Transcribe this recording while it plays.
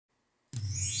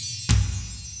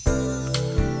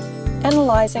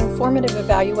Analyzing Formative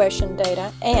Evaluation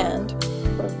Data and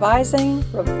Revising,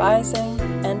 Revising,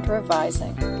 and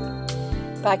Revising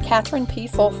by Catherine P.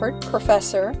 Fulford,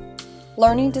 Professor,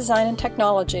 Learning Design and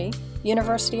Technology,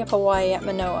 University of Hawaii at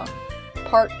Manoa.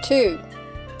 Part 2.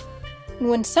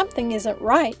 When something isn't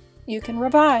right, you can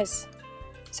revise.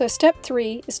 So Step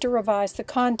 3 is to revise the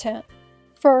content.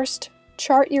 First,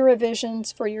 chart your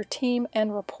revisions for your team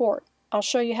and report. I'll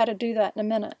show you how to do that in a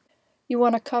minute. You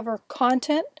want to cover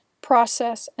content,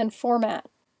 process, and format.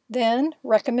 Then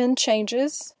recommend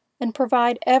changes and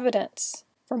provide evidence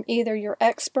from either your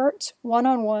experts,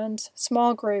 one-on-ones,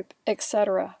 small group,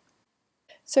 etc.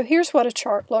 So here's what a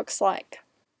chart looks like.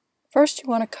 First, you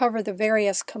want to cover the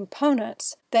various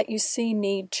components that you see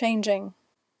need changing.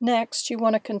 Next, you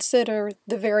want to consider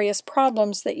the various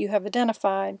problems that you have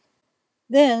identified.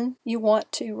 Then, you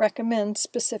want to recommend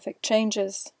specific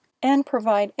changes and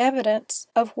provide evidence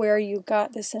of where you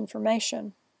got this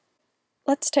information.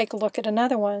 Let's take a look at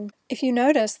another one. If you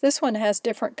notice, this one has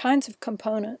different kinds of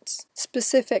components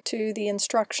specific to the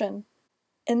instruction.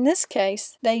 In this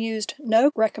case, they used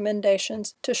no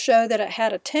recommendations to show that it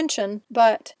had attention,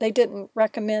 but they didn't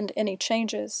recommend any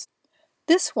changes.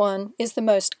 This one is the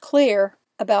most clear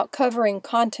about covering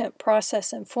content,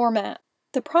 process, and format.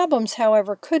 The problems,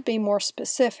 however, could be more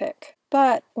specific,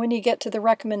 but when you get to the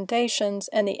recommendations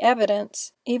and the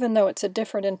evidence, even though it's a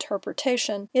different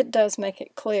interpretation, it does make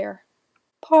it clear.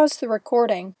 Pause the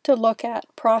recording to look at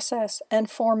process and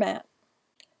format.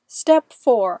 Step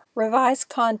 4. Revise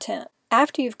content.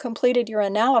 After you've completed your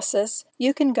analysis,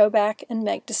 you can go back and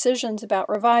make decisions about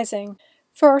revising.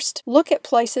 First, look at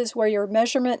places where your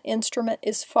measurement instrument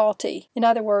is faulty. In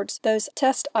other words, those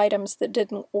test items that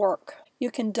didn't work. You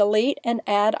can delete and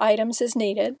add items as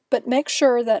needed, but make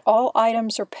sure that all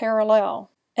items are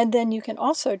parallel. And then you can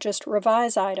also just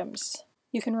revise items.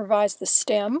 You can revise the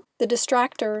stem, the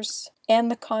distractors, and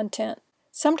the content.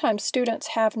 Sometimes students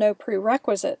have no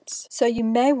prerequisites, so you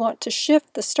may want to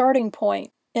shift the starting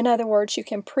point. In other words, you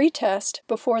can pre-test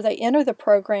before they enter the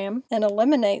program and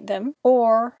eliminate them,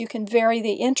 or you can vary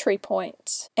the entry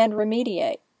points and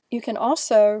remediate. You can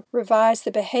also revise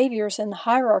the behaviors in the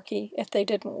hierarchy if they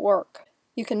didn't work.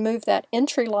 You can move that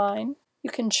entry line, you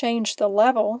can change the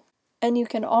level, and you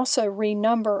can also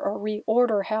renumber or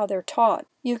reorder how they're taught.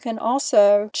 You can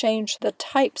also change the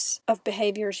types of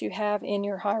behaviors you have in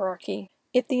your hierarchy.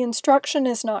 If the instruction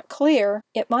is not clear,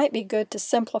 it might be good to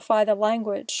simplify the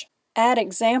language. Add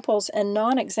examples and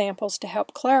non-examples to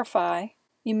help clarify.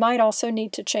 You might also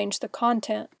need to change the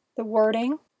content, the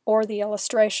wording, or the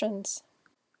illustrations.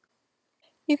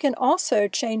 You can also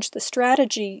change the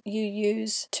strategy you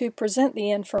use to present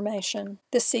the information,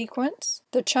 the sequence,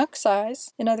 the chunk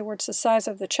size, in other words, the size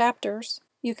of the chapters.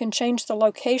 You can change the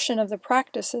location of the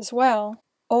practice as well,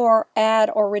 or add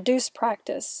or reduce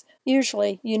practice.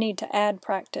 Usually, you need to add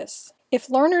practice. If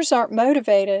learners aren't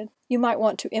motivated, you might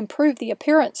want to improve the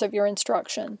appearance of your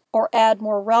instruction or add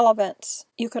more relevance.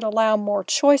 You could allow more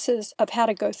choices of how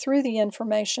to go through the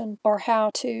information or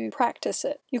how to practice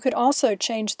it. You could also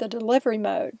change the delivery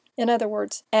mode. In other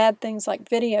words, add things like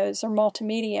videos or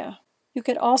multimedia. You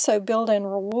could also build in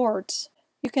rewards.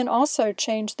 You can also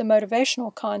change the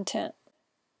motivational content.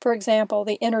 For example,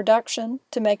 the introduction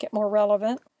to make it more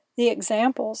relevant, the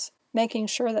examples, making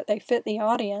sure that they fit the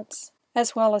audience,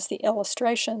 as well as the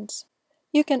illustrations.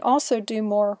 You can also do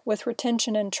more with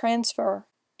retention and transfer.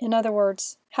 In other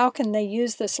words, how can they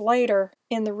use this later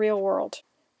in the real world?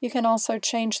 You can also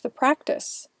change the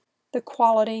practice, the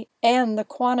quality and the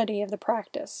quantity of the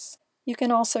practice. You can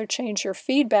also change your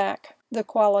feedback, the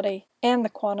quality and the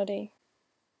quantity.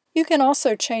 You can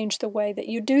also change the way that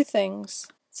you do things.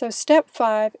 So Step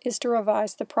 5 is to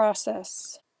revise the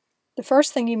process. The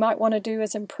first thing you might want to do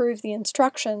is improve the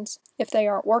instructions if they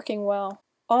aren't working well.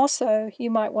 Also,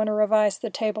 you might want to revise the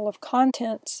table of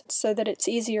contents so that it's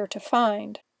easier to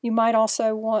find. You might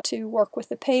also want to work with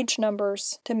the page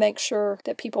numbers to make sure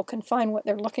that people can find what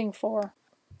they're looking for.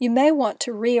 You may want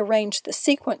to rearrange the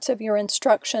sequence of your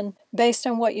instruction based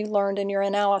on what you learned in your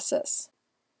analysis.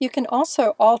 You can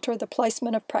also alter the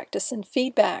placement of practice and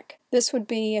feedback. This would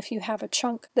be if you have a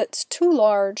chunk that's too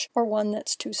large or one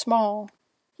that's too small.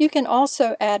 You can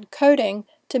also add coding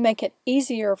to make it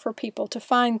easier for people to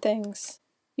find things.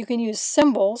 You can use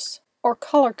symbols or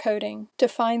color coding to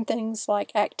find things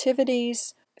like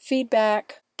activities,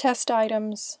 feedback, test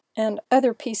items, and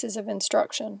other pieces of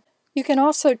instruction. You can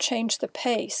also change the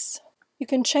pace. You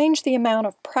can change the amount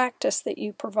of practice that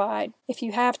you provide. If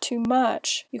you have too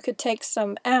much, you could take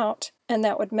some out, and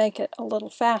that would make it a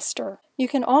little faster. You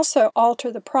can also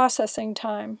alter the processing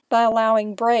time by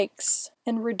allowing breaks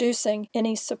and reducing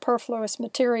any superfluous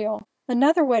material.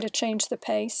 Another way to change the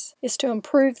pace is to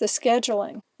improve the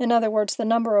scheduling, in other words, the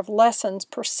number of lessons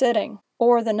per sitting,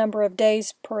 or the number of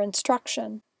days per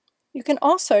instruction. You can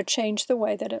also change the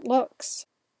way that it looks.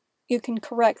 You can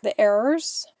correct the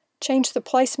errors, change the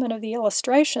placement of the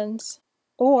illustrations,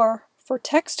 or, for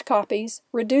text copies,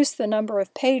 reduce the number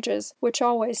of pages, which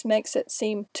always makes it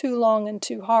seem too long and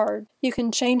too hard. You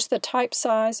can change the type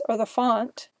size or the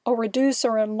font, or reduce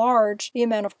or enlarge the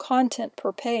amount of content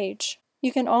per page.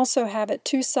 You can also have it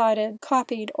two-sided,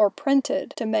 copied, or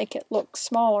printed to make it look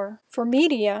smaller. For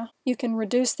media, you can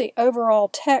reduce the overall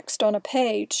text on a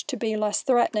page to be less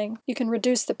threatening. You can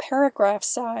reduce the paragraph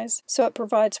size so it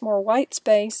provides more white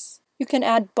space. You can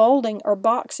add bolding or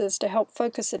boxes to help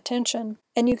focus attention,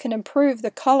 and you can improve the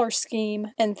color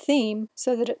scheme and theme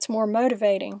so that it's more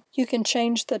motivating. You can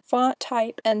change the font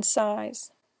type and size.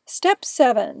 Step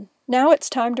 7. Now it's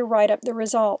time to write up the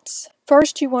results.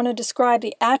 First, you want to describe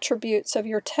the attributes of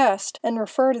your test and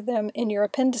refer to them in your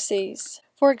appendices.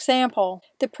 For example,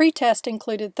 the pretest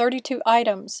included 32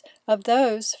 items. Of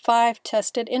those, 5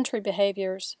 tested entry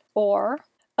behaviors. Or,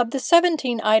 of the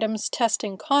 17 items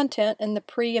testing content in the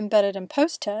pre-embedded and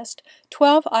post-test,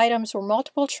 12 items were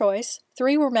multiple choice,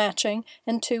 3 were matching,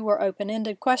 and 2 were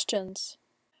open-ended questions.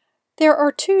 There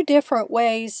are 2 different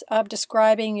ways of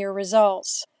describing your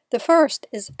results. The first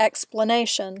is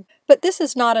explanation, but this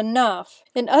is not enough.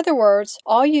 In other words,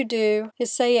 all you do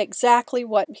is say exactly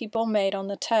what people made on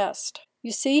the test.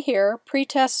 You see here,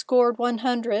 pretest scored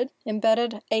 100,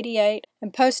 embedded 88,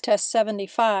 and post-test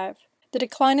 75. The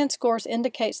decline in scores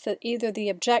indicates that either the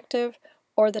objective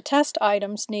or the test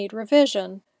items need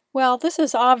revision. Well, this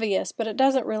is obvious, but it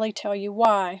doesn't really tell you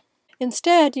why.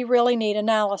 Instead, you really need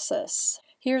analysis.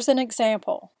 Here's an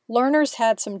example. Learners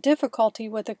had some difficulty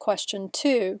with the question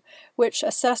 2, which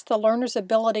assessed the learner's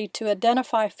ability to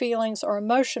identify feelings or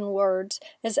emotion words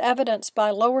as evidenced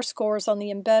by lower scores on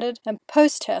the embedded and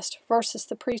post-test versus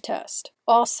the pretest.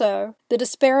 Also, the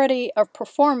disparity of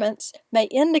performance may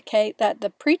indicate that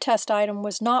the pretest item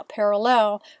was not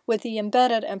parallel with the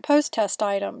embedded and post-test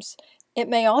items. It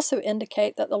may also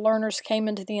indicate that the learners came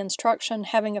into the instruction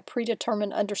having a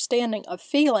predetermined understanding of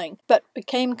feeling, but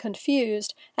became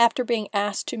confused after being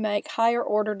asked to make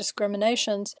higher-order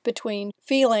discriminations between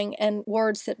feeling and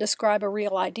words that describe a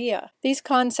real idea. These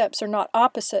concepts are not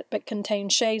opposite, but contain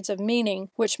shades of meaning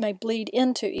which may bleed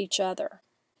into each other.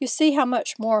 You see how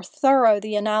much more thorough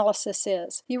the analysis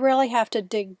is. You really have to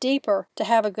dig deeper to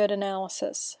have a good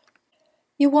analysis.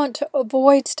 You want to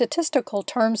avoid statistical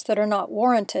terms that are not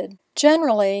warranted.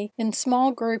 Generally, in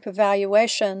small group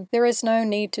evaluation, there is no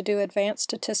need to do advanced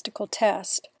statistical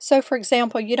tests. So, for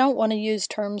example, you don't want to use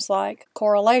terms like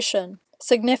correlation,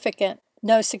 significant,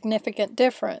 no significant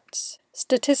difference,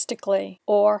 statistically,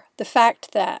 or the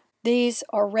fact that. These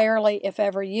are rarely, if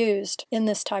ever, used in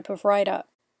this type of write-up.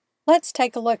 Let's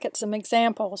take a look at some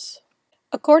examples.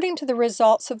 According to the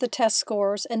results of the test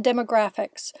scores and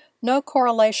demographics, no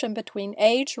correlation between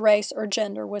age, race, or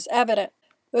gender was evident.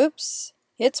 Oops,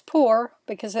 it's poor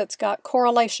because it's got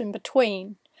correlation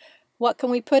between. What can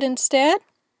we put instead?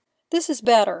 This is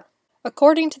better.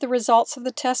 According to the results of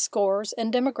the test scores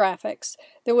and demographics,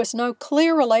 there was no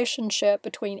clear relationship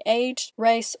between age,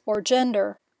 race, or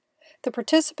gender. The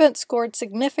participants scored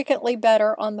significantly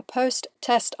better on the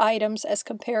post-test items as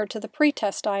compared to the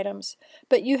pre-test items,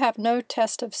 but you have no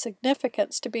test of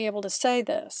significance to be able to say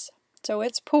this. So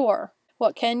it's poor.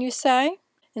 What can you say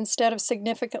instead of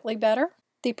significantly better?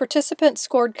 The participants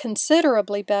scored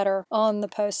considerably better on the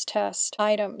post-test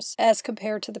items as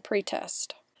compared to the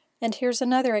pre-test. And here's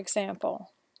another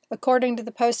example. According to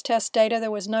the post-test data,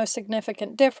 there was no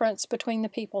significant difference between the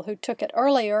people who took it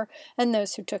earlier and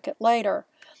those who took it later.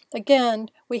 Again,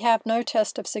 we have no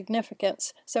test of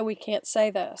significance, so we can't say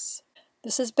this.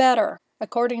 This is better.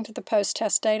 According to the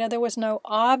post-test data, there was no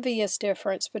obvious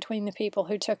difference between the people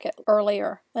who took it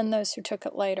earlier and those who took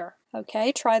it later.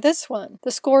 Okay, try this one.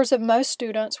 The scores of most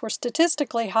students were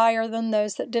statistically higher than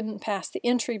those that didn't pass the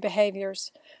entry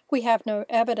behaviors. We have no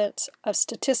evidence of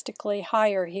statistically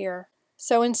higher here.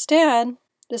 So instead,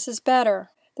 this is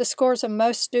better. The scores of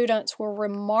most students were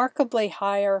remarkably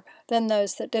higher than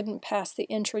those that didn't pass the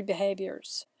entry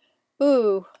behaviors.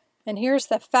 Ooh, and here's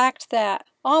the fact that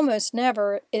almost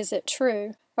never is it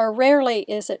true, or rarely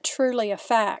is it truly a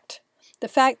fact. The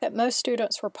fact that most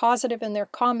students were positive in their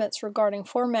comments regarding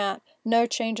format, no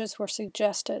changes were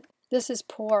suggested. This is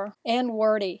poor and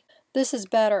wordy. This is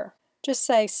better. Just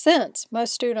say, since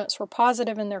most students were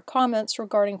positive in their comments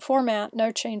regarding format,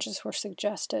 no changes were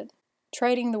suggested.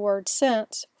 Trading the word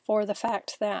since for the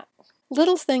fact that.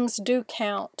 Little things do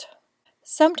count.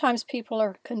 Sometimes people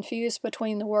are confused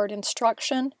between the word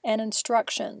instruction and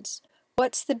instructions.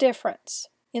 What's the difference?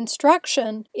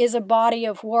 Instruction is a body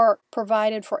of work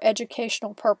provided for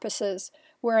educational purposes,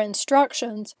 where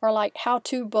instructions are like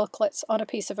how-to booklets on a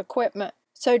piece of equipment.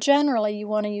 So generally you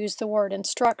want to use the word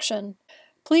instruction.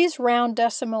 Please round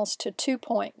decimals to 2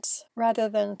 points rather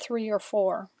than 3 or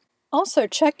 4. Also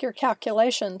check your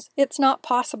calculations. It's not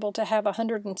possible to have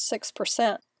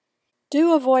 106%.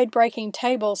 Do avoid breaking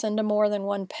tables into more than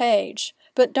one page,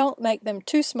 but don't make them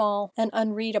too small and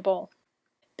unreadable.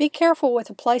 Be careful with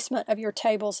the placement of your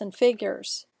tables and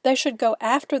figures. They should go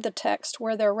after the text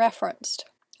where they're referenced.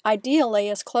 Ideally,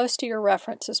 as close to your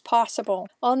reference as possible.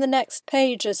 On the next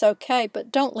page is okay,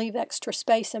 but don't leave extra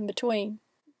space in between.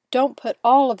 Don't put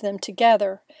all of them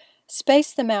together.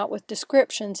 Space them out with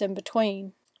descriptions in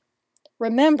between.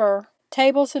 Remember,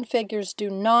 tables and figures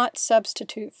do not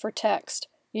substitute for text.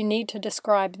 You need to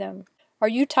describe them. Are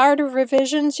you tired of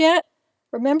revisions yet?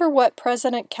 Remember what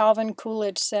President Calvin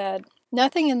Coolidge said.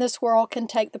 Nothing in this world can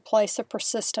take the place of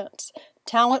persistence.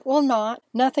 Talent will not.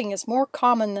 Nothing is more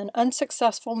common than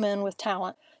unsuccessful men with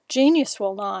talent. Genius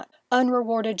will not.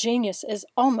 Unrewarded genius is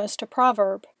almost a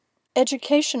proverb.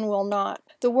 Education will not.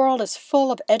 The world is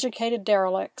full of educated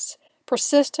derelicts.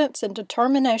 Persistence and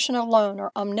determination alone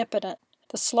are omnipotent.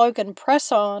 The slogan, "Press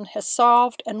On," has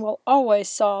solved and will always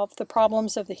solve the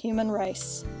problems of the human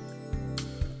race.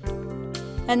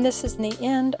 And this is the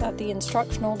end of the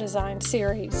Instructional Design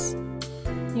series.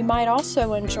 You might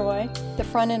also enjoy the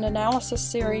Front-End Analysis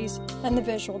series and the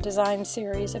Visual Design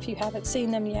series if you haven't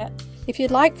seen them yet. If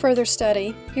you'd like further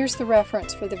study, here's the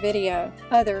reference for the video.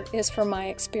 Other is from my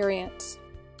experience.